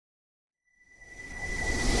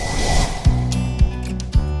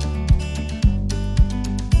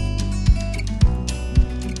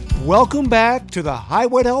Welcome back to the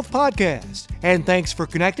Highway Health Podcast, and thanks for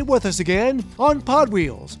connecting with us again on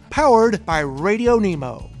Podwheels, powered by Radio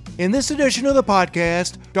Nemo. In this edition of the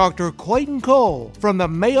podcast, Dr. Clayton Cole from the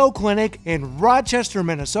Mayo Clinic in Rochester,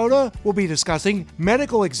 Minnesota, will be discussing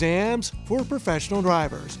medical exams for professional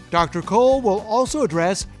drivers. Dr. Cole will also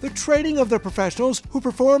address the training of the professionals who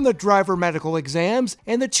perform the driver medical exams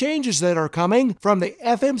and the changes that are coming from the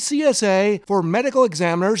FMCSA for medical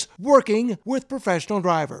examiners working with professional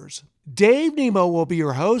drivers. Dave Nemo will be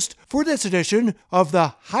your host for this edition of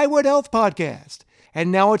the Highway Health Podcast. And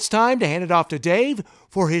now it's time to hand it off to Dave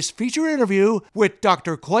for his feature interview with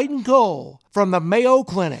Dr. Clayton Cole from the Mayo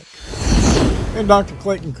Clinic. And Dr.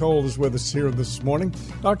 Clayton Cole is with us here this morning.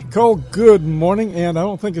 Dr. Cole, good morning, and I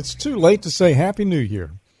don't think it's too late to say Happy New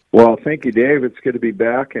Year. Well, thank you, Dave. It's good to be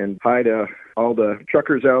back, and hi to all the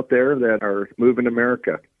truckers out there that are moving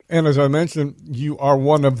America. And as I mentioned, you are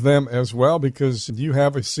one of them as well because you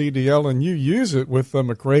have a CDL and you use it with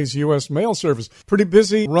McRae's U.S. Mail Service. Pretty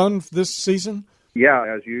busy run this season? Yeah,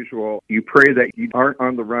 as usual. You pray that you aren't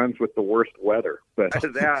on the runs with the worst weather. But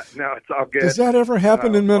no, it's all good. Does that ever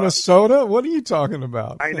happen in Minnesota? What are you talking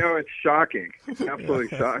about? I know, it's shocking. Absolutely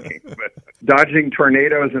shocking. But dodging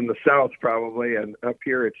tornadoes in the south probably, and up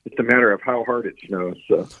here it's a matter of how hard it snows.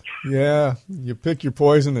 So. Yeah, you pick your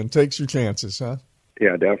poison and takes your chances, huh?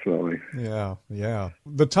 Yeah, definitely. Yeah.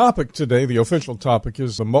 The topic today, the official topic,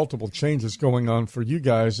 is the multiple changes going on for you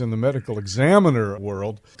guys in the medical examiner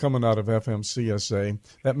world coming out of FMCSA.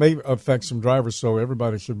 That may affect some drivers, so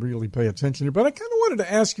everybody should really pay attention here. But I kind of wanted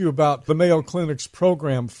to ask you about the Mayo Clinic's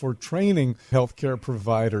program for training healthcare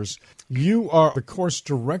providers. You are the course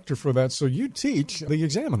director for that, so you teach the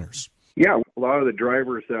examiners. Yeah, a lot of the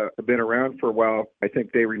drivers have been around for a while. I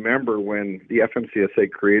think they remember when the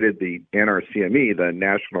FMCSA created the NRCME, the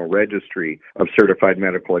National Registry of Certified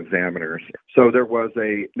Medical Examiners. So there was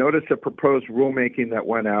a notice of proposed rulemaking that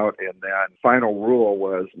went out, and then final rule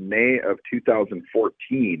was May of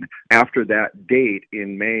 2014. After that date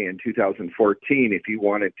in May in 2014, if you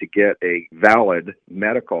wanted to get a valid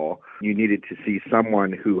medical, you needed to see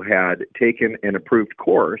someone who had taken an approved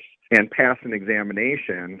course and passed an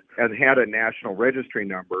examination and had a national registry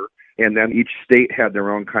number. And then each state had their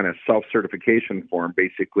own kind of self-certification form.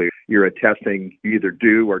 Basically, you're attesting you either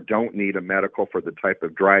do or don't need a medical for the type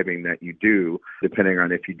of driving that you do, depending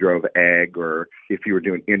on if you drove ag or if you were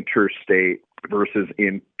doing interstate versus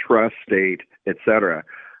intrastate, et cetera.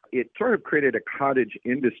 It sort of created a cottage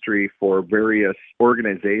industry for various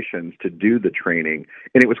organizations to do the training.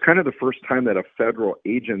 And it was kind of the first time that a federal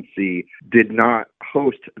agency did not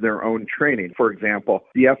host their own training. For example,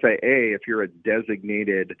 the FAA, if you're a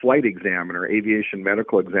designated flight examiner, aviation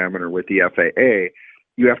medical examiner with the FAA,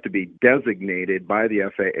 you have to be designated by the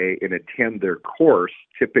FAA and attend their course.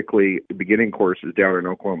 Typically, the beginning course is down in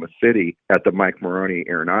Oklahoma City at the Mike Maroney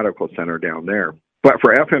Aeronautical Center down there. But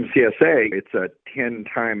for FMCSA, it's a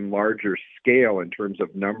 10-time larger scale in terms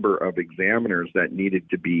of number of examiners that needed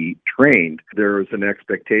to be trained. There was an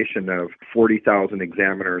expectation of 40,000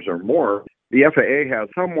 examiners or more. The FAA has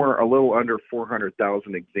somewhere a little under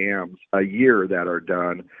 400,000 exams a year that are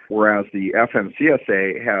done, whereas the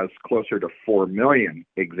FMCSA has closer to 4 million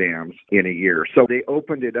exams in a year. So they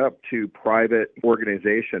opened it up to private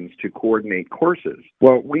organizations to coordinate courses.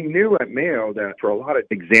 Well, we knew at Mayo that for a lot of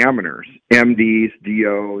examiners, MDs,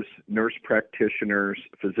 DOs, nurse practitioners,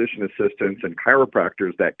 physician assistants, and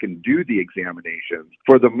chiropractors that can do the examinations,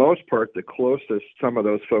 for the most part, the closest some of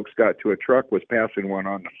those folks got to a truck was passing one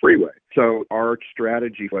on the freeway. So our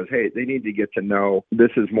strategy was, hey, they need to get to know this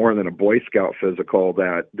is more than a Boy Scout physical,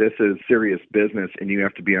 that this is serious business and you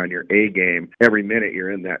have to be on your A game every minute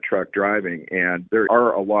you're in that truck driving. And there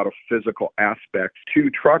are a lot of physical aspects to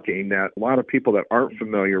trucking that a lot of people that aren't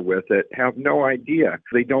familiar with it have no idea.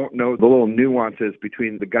 They don't know the little nuances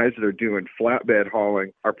between the guys that are doing flatbed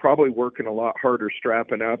hauling are probably working a lot harder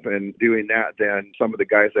strapping up and doing that than some of the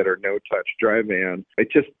guys that are no-touch dry van.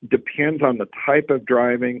 It just depends on the type of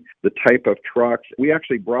driving, the type of trucks. We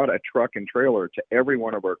actually brought a truck and trailer to every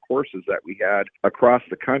one of our courses that we had across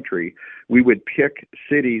the country. We would pick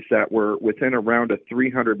cities that were within around a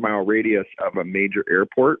 300-mile radius of a major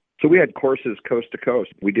airport. So we had courses coast to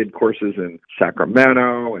coast. We did courses in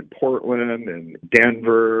Sacramento and Portland and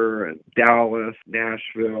Denver and Dallas,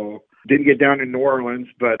 Nashville. Didn't get down in New Orleans,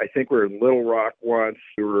 but I think we were in Little Rock once.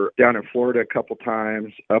 We were down in Florida a couple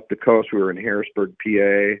times. Up the coast, we were in Harrisburg,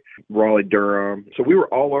 PA, Raleigh, Durham. So we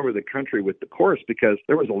were all over the country with the course because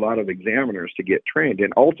there was a lot of examiners to get trained.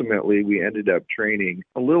 And ultimately, we ended up training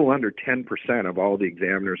a little under 10% of all the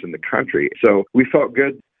examiners in the country. So we felt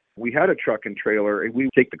good. We had a truck and trailer, and we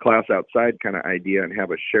take the class outside kind of idea and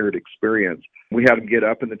have a shared experience. We had them get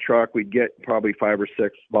up in the truck. We'd get probably 5 or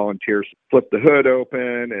 6 volunteers, flip the hood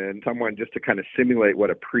open, and someone just to kind of simulate what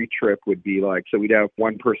a pre-trip would be like. So we'd have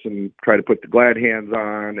one person try to put the glad hands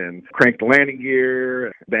on and crank the landing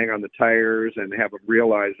gear, bang on the tires, and have them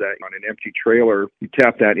realize that on an empty trailer, you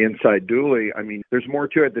tap that inside dually. I mean, there's more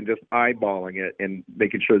to it than just eyeballing it and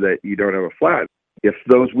making sure that you don't have a flat. If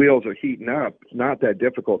those wheels are heating up, it's not that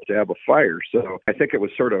difficult to have a fire. So I think it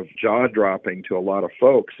was sort of jaw-dropping to a lot of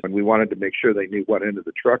folks, and we wanted to make sure they knew what end of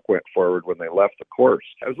the truck went forward when they left the course.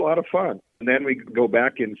 It was a lot of fun. And then we go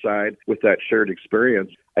back inside with that shared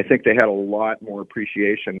experience. I think they had a lot more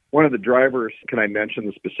appreciation. One of the drivers, can I mention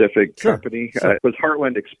the specific company? Sure. Was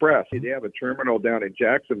Heartland Express. They have a terminal down in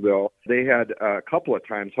Jacksonville. They had a couple of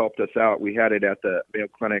times helped us out. We had it at the Mayo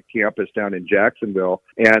Clinic campus down in Jacksonville,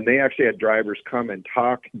 and they actually had drivers come and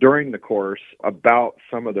talk during the course about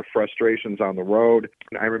some of the frustrations on the road.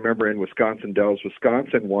 I remember in Wisconsin Dells,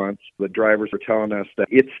 Wisconsin once, the drivers were telling us that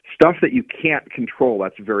it's stuff that you can't control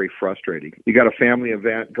that's very frustrating. You got a family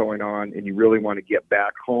event going on, and you really want to get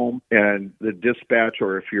back home, and the dispatch,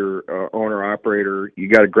 or if you're owner-operator, you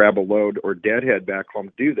got to grab a load or deadhead back home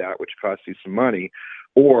to do that, which costs you some money.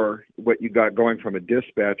 Or what you got going from a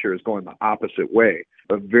dispatcher is going the opposite way.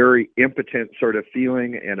 A very impotent sort of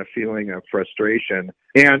feeling and a feeling of frustration.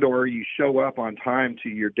 And or you show up on time to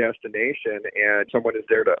your destination and someone is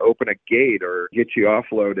there to open a gate or get you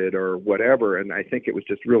offloaded or whatever. And I think it was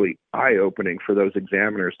just really eye-opening for those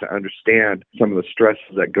examiners to understand some of the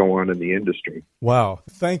stresses that go on in the industry. Wow.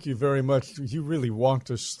 Thank you very much. You really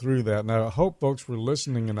walked us through that. And I hope folks were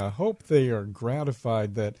listening, and I hope they are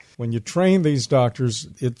gratified that when you train these doctors,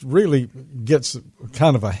 it really gets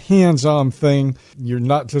kind of a hands-on thing. You're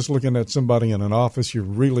not just looking at somebody in an office. You're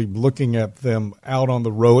really looking at them out on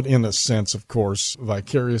the road, in a sense, of course,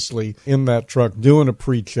 vicariously in that truck, doing a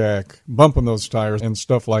pre-check, bumping those tires and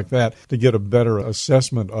stuff like that to get a better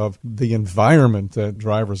assessment of the environment that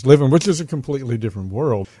drivers live in, which is a completely different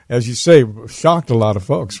world. As you say, shocked a lot of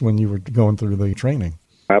folks when you were going through the training.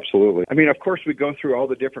 Absolutely. I mean, of course, we go through all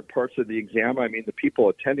the different parts of the exam. I mean, the people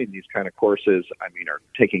attending these kind of courses, are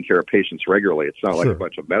taking care of patients regularly. It's not like a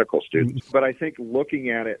bunch of medical students. But I think looking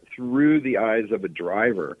at it through the eyes of a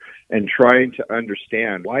driver and trying to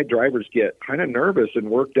understand why drivers get kind of nervous and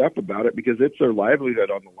worked up about it, because it's their livelihood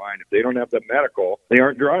on the line. If they don't have the medical, they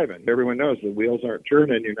aren't driving. Everyone knows the wheels aren't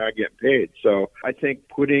turning, you're not getting paid. So I think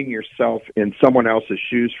putting yourself in someone else's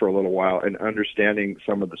shoes for a little while and understanding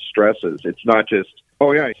some of the stresses, it's not just,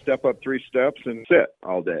 oh, yeah, step up 3 steps and sit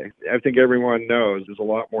all day. I think everyone knows there's a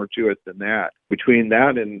lot more to it than that. Between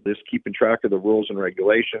that and just keeping track of the rules and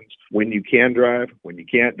regulations, when you can drive, when you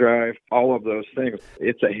can't drive, all of those things,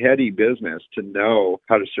 it's a heady business to know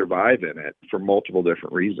how to survive in it for multiple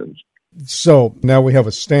different reasons. So now we have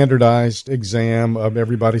a standardized exam of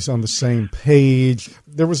everybody's on the same page.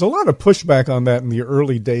 There was a lot of pushback on that in the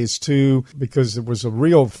early days, too, because there was a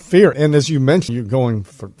real fear. And as you mentioned, you're going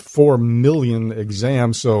for 4 million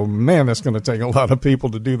exams. So, man, that's going to take a lot of people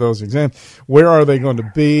to do those exams. Where are they going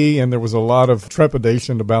to be? And there was a lot of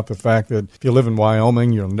trepidation about the fact that if you live in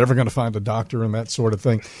Wyoming, you're never going to find a doctor and that sort of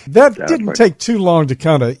thing. That didn't take too long to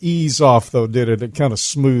kind of ease off, though, did it? It kind of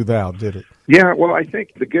smooth out, did it? Yeah, well, I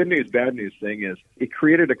think the good news, bad news thing is it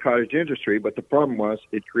created a cottage industry, but the problem was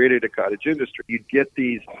it created a cottage industry. You'd get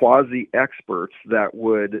these quasi-experts that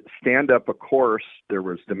would stand up a course. There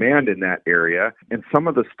was demand in that area, and some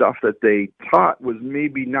of the stuff that they taught was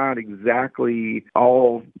maybe not exactly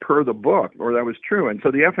all per the book, or that was true. And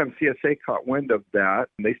so the FMCSA caught wind of that,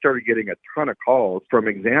 and they started getting a ton of calls from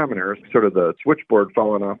examiners, sort of the switchboard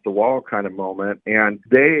falling off the wall kind of moment. And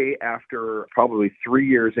they, after probably 3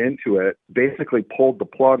 years into it, basically pulled the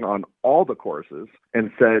plug on all the courses and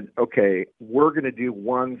said, okay, we're going to do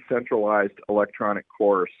one centralized electronic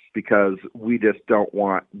course because we just don't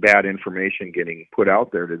want bad information getting put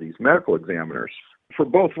out there to these medical examiners. For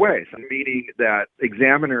both ways, meaning that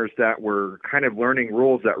examiners that were kind of learning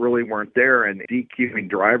rules that really weren't there and DQing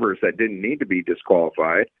drivers that didn't need to be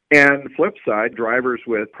disqualified. And flip side, drivers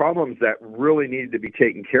with problems that really needed to be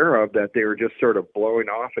taken care of that they were just sort of blowing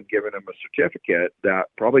off and giving them a certificate that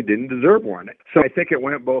probably didn't deserve one. So I think it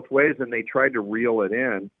went both ways, and they tried to reel it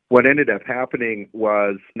in. What ended up happening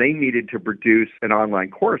was they needed to produce an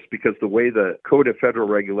online course because the way the Code of Federal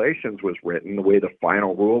Regulations was written, the way the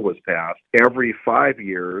final rule was passed, every 5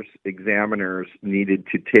 years, examiners needed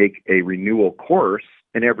to take a renewal course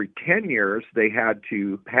And every 10 years, they had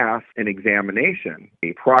to pass an examination,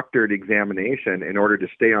 a proctored examination, in order to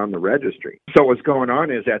stay on the registry. So what's going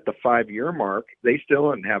on is at the 5-year mark, they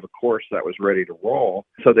still didn't have a course that was ready to roll.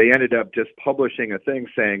 So they ended up just publishing a thing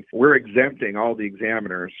saying, we're exempting all the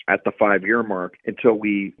examiners at the 5-year mark until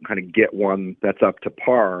we kind of get one that's up to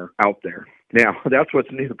par out there. Now, that's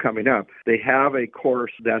what's new coming up. They have a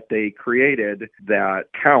course that they created that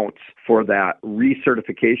counts for that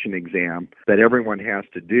recertification exam that everyone has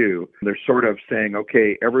to do. They're sort of saying,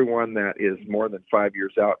 okay, everyone that is more than 5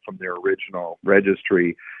 years out from their original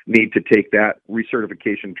registry need to take that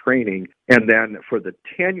recertification training. And then for the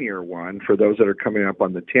 10-year one, for those that are coming up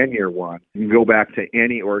on the 10-year one, you can go back to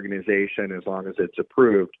any organization as long as it's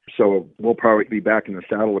approved. So we'll probably be back in the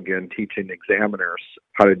saddle again teaching examiners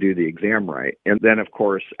how to do the exam right. And then, of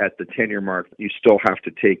course, at the 10-year mark, you still have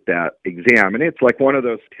to take that exam. And it's like one of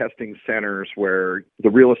those testing centers where the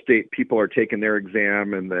real estate people are taking their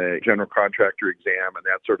exam and the general contractor exam and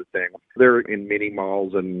that sort of thing. They're in mini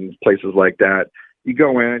malls and places like that. You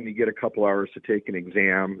go in, you get a couple hours to take an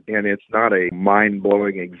exam, and it's not a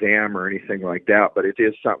mind-blowing exam or anything like that, but it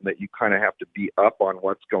is something that you kind of have to be up on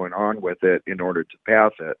what's going on with it in order to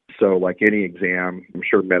pass it. So like any exam, I'm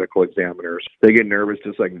sure medical examiners, they get nervous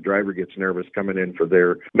just like the driver gets nervous coming in for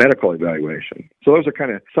their medical evaluation. So those are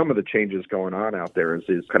kind of some of the changes going on out there is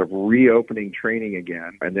kind of reopening training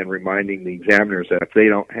again and then reminding the examiners that if they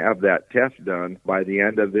don't have that test done by the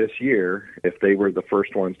end of this year, if they were the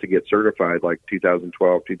first ones to get certified like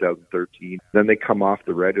 2012, 2013, then they come off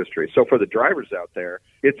the registry. So for the drivers out there,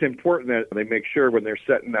 it's important that they make sure when they're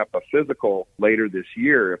setting up a physical later this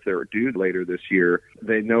year, if they're due later this year,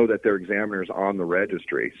 they know that their examiner's on the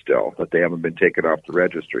registry still, that they haven't been taken off the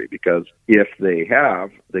registry. Because if they have,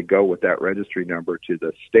 they go with that registry number to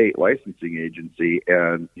the state licensing agency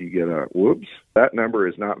and you get a, whoops, that number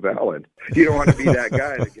is not valid. You don't want to be that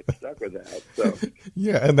guy that gets stuck with that. So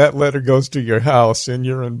yeah, and that letter goes to your house and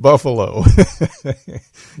you're in Buffalo.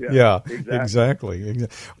 Yeah, exactly.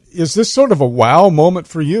 Is this sort of a wow moment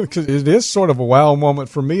for you? Because it is sort of a wow moment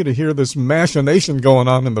for me to hear this machination going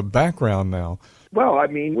on in the background now. Well, I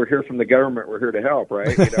mean, we're here from the government. We're here to help,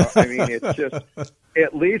 right? You know, I mean, it's just,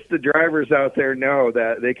 at least the drivers out there know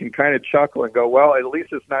that they can kind of chuckle and go, well, at least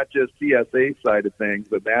it's not just CSA side of things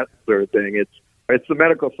and that sort of thing. It's the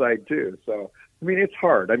medical side too. So, I mean, it's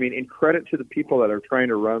hard. I mean, in credit to the people that are trying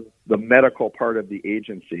to run the medical part of the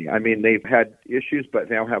agency. I mean, they've had issues, but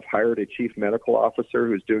now have hired a chief medical officer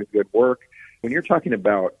who's doing good work. When you're talking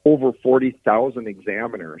about over 40,000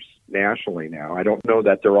 examiners nationally now, I don't know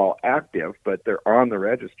that they're all active, but they're on the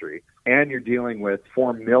registry, and you're dealing with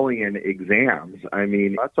 4 million exams. I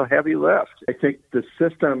mean, that's a heavy lift. I think the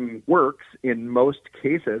system works in most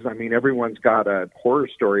cases. I mean, everyone's got a horror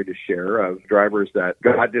story to share of drivers that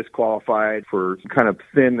got disqualified for kind of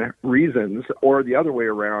thin reasons, or the other way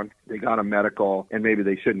around, they got a medical and maybe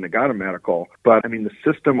they shouldn't have got a medical. But, I mean,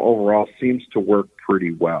 the system overall seems to work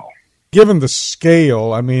pretty well. Given the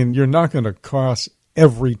scale, I mean, you're not going to cross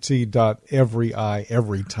every T dot every I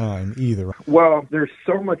every time either. Well, there's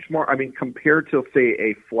so much more. I mean, compared to, say,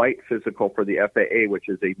 a flight physical for the FAA, which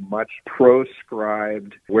is a much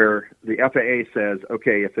proscribed, where the FAA says,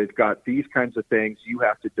 okay, if they've got these kinds of things, you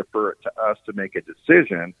have to defer it to us to make a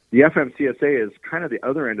decision. The FMCSA is kind of the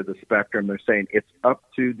other end of the spectrum. They're saying it's up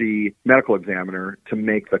to the medical examiner to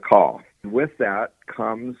make the call. With that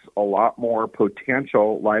comes a lot more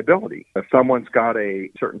potential liability. If someone's got a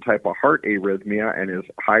certain type of heart arrhythmia and is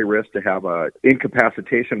high risk to have a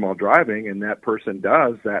incapacitation while driving, and that person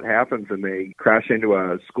does, that happens and they crash into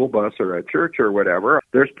a school bus or a church or whatever,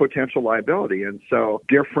 there's potential liability. And so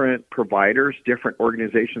different providers, different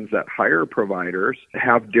organizations that hire providers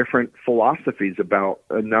have different philosophies about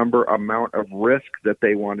amount of risk that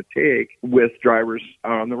they want to take with drivers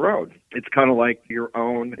on the road. It's kind of like your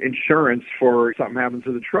own insurance for something happens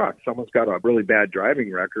to the truck. Someone's got a really bad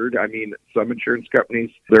driving record. I mean, some insurance companies,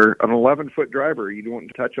 they're an 11-foot driver. You don't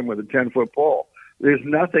touch them with a 10-foot pole. There's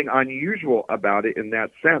nothing unusual about it in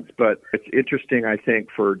that sense, but it's interesting, I think,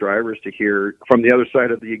 for drivers to hear from the other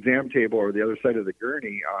side of the exam table or the other side of the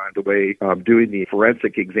gurney on the way doing the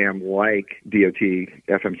forensic exam like DOT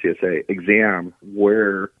FMCSA exam,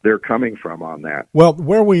 where they're coming from on that. Well,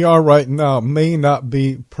 where we are right now may not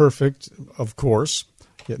be perfect, of course.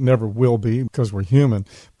 It never will be because we're human,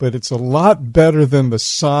 but it's a lot better than the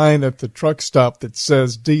sign at the truck stop that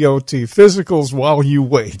says DOT physicals while you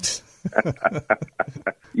wait.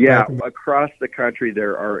 Yeah, across the country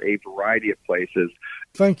there are a variety of places.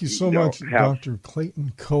 Thank you so much, Dr.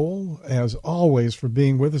 Clayton Cole, as always, for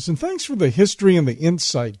being with us. And thanks for the history and the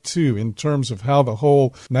insight, too, in terms of how the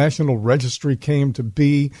whole National Registry came to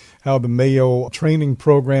be, how the Mayo training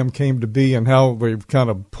program came to be, and how we've kind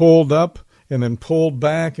of pulled up and then pulled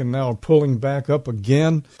back and now are pulling back up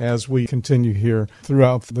again as we continue here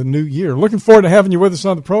throughout the new year. Looking forward to having you with us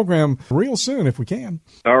on the program real soon if we can.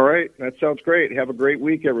 All right. That sounds great. Have a great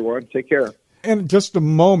week, everyone. Take care. And in just a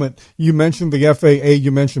moment, you mentioned the FAA,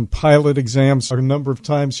 you mentioned pilot exams a number of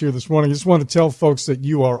times here this morning. I just want to tell folks that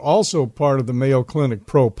you are also part of the Mayo Clinic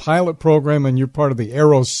Pro Pilot Program, and you're part of the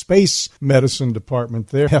Aerospace Medicine Department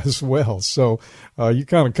there as well. So you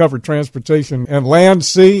kind of cover transportation and land,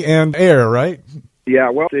 sea, and air, right?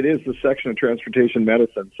 Yeah, well, it is the section of transportation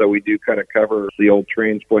medicine, so we do kind of cover the old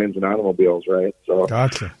trains, planes, and automobiles, right? So,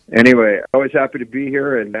 gotcha. Anyway, always happy to be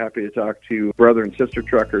here and happy to talk to brother and sister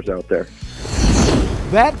truckers out there.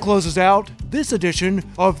 That closes out this edition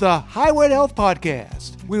of the Highway to Health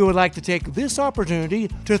Podcast. We would like to take this opportunity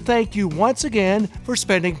to thank you once again for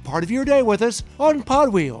spending part of your day with us on Pod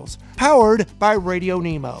Wheels, powered by Radio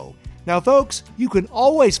Nemo. Now, folks, you can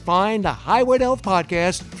always find the Highway to Health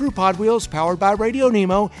Podcast through Pod Wheels, powered by Radio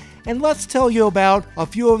Nemo. And let's tell you about a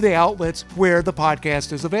few of the outlets where the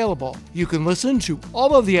podcast is available. You can listen to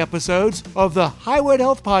all of the episodes of the Highway to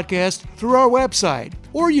Health Podcast through our website,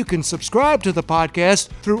 or you can subscribe to the podcast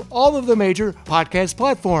through all of the major podcast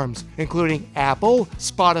platforms, including Apple,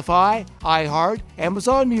 Spotify, iHeart,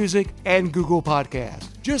 Amazon Music, and Google Podcasts.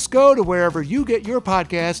 Just go to wherever you get your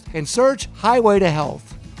podcast and search Highway to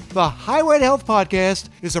Health. The Highway to Health Podcast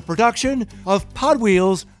is a production of Pod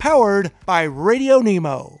Wheels, powered by Radio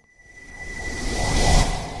Nemo.